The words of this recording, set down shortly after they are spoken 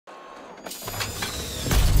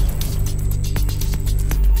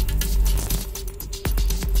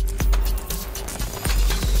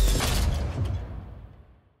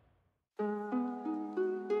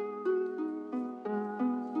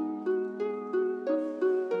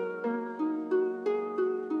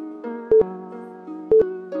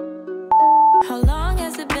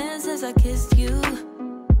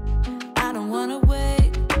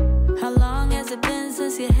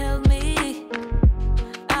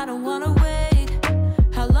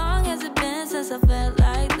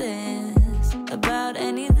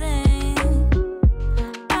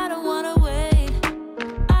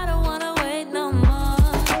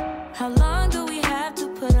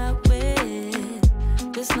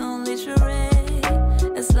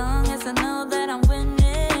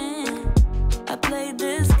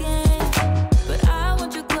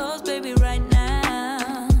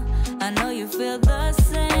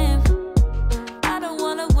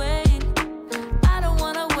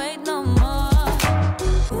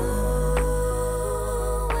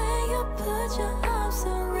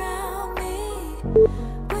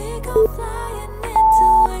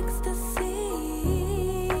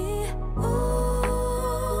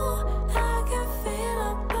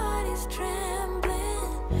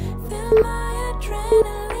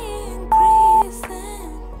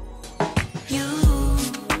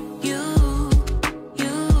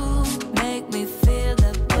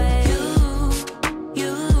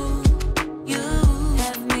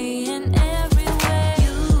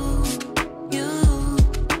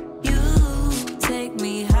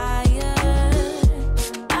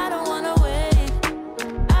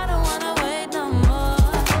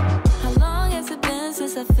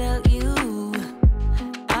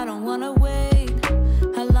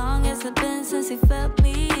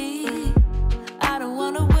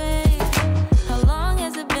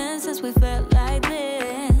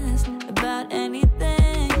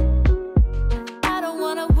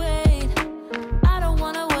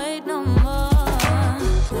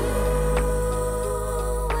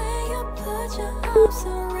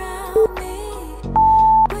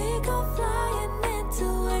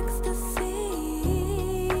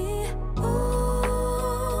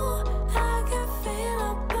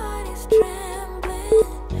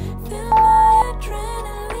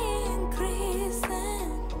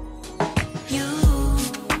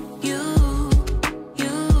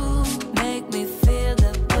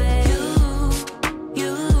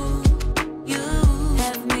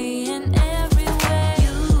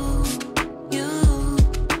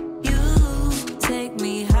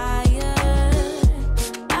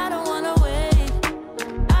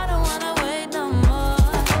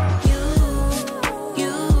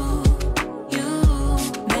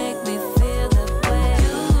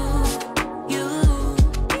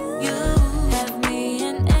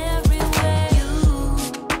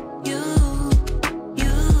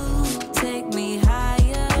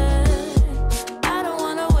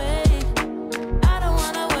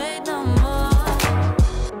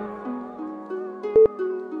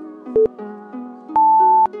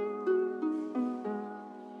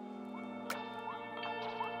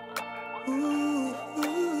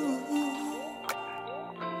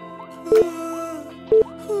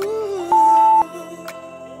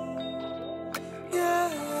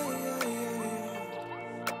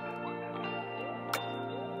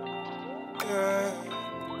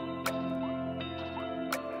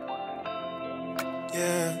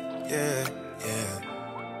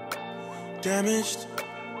damaged.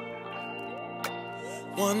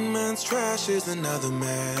 One man's trash is another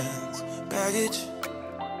man's baggage.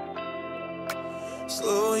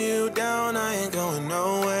 Slow you down, I ain't going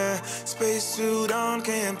nowhere. Spacesuit on,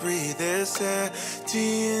 can't breathe this air.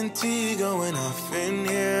 TNT going off in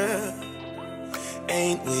here.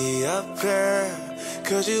 Ain't we up there?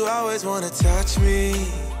 Cause you always wanna touch me.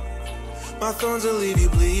 My thorns will leave you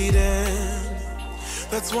bleeding.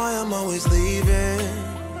 That's why I'm always leaving.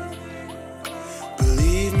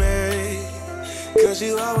 Believe me, cause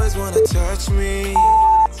you always wanna touch me.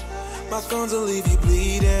 My thorns will leave you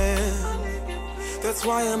bleeding. That's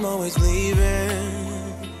why I'm always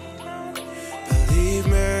leaving. Believe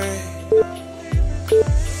me.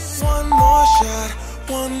 One more shot,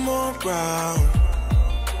 one more round.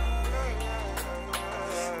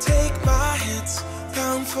 Take my hits,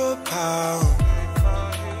 pound for pound.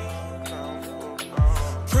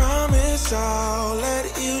 Promise I'll let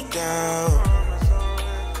you down.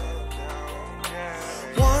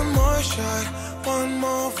 One more shot, one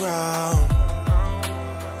more round.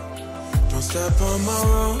 Don't step on my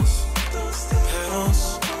rose petals.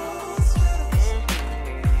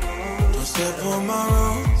 Don't step on my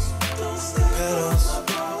rose petals.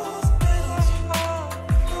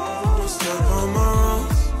 Don't step on my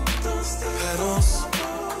rose petals.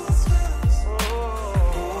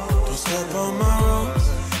 Don't step on my rose.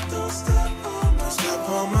 Don't step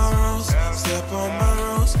on my rose. Step on my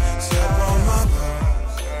rose. Step on my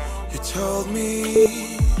rose. You told me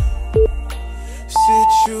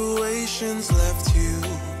situations left you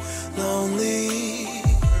lonely.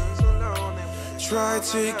 Tried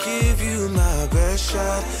to give you my best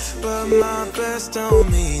shot, but my best don't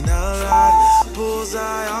mean a lot.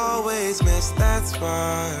 Bullseye always miss, that's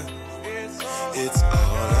why it's all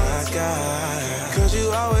I got. Cause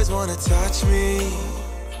you always wanna touch me.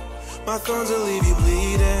 My thorns will leave you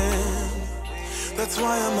bleeding. That's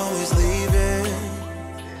why I'm always leaving.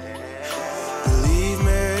 Believe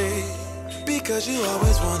me, because you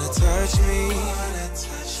always wanna touch me.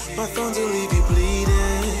 My thorns will leave you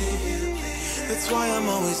bleeding. That's why I'm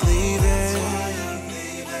always leaving.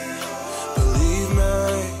 Believe me,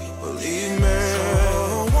 believe me. So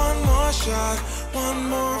one more shot, one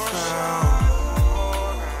more round.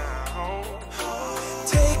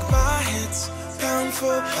 Take my hits, pound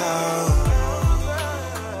for pound.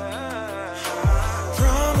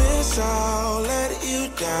 Promise I'll let you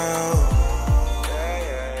down.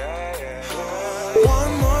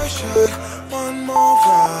 One more shot, one more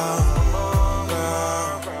round.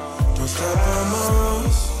 Don't step on my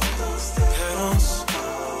rose petals.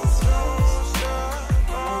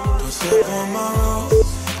 Don't step on my rose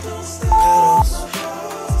petals.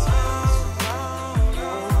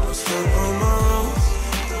 Don't step on my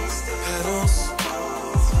rose petals.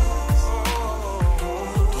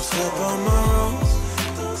 Don't step on my rose.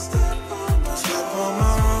 Don't step on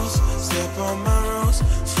my rose. Step on my rose.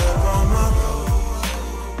 Step on my rose.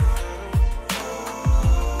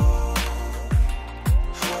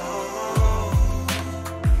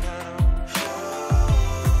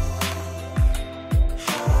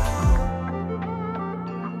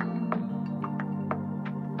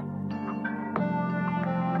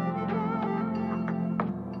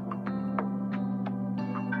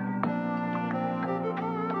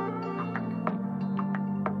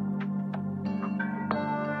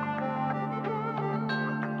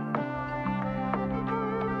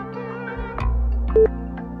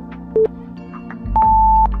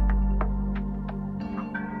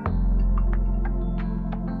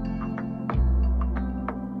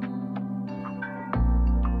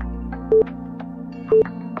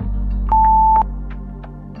 You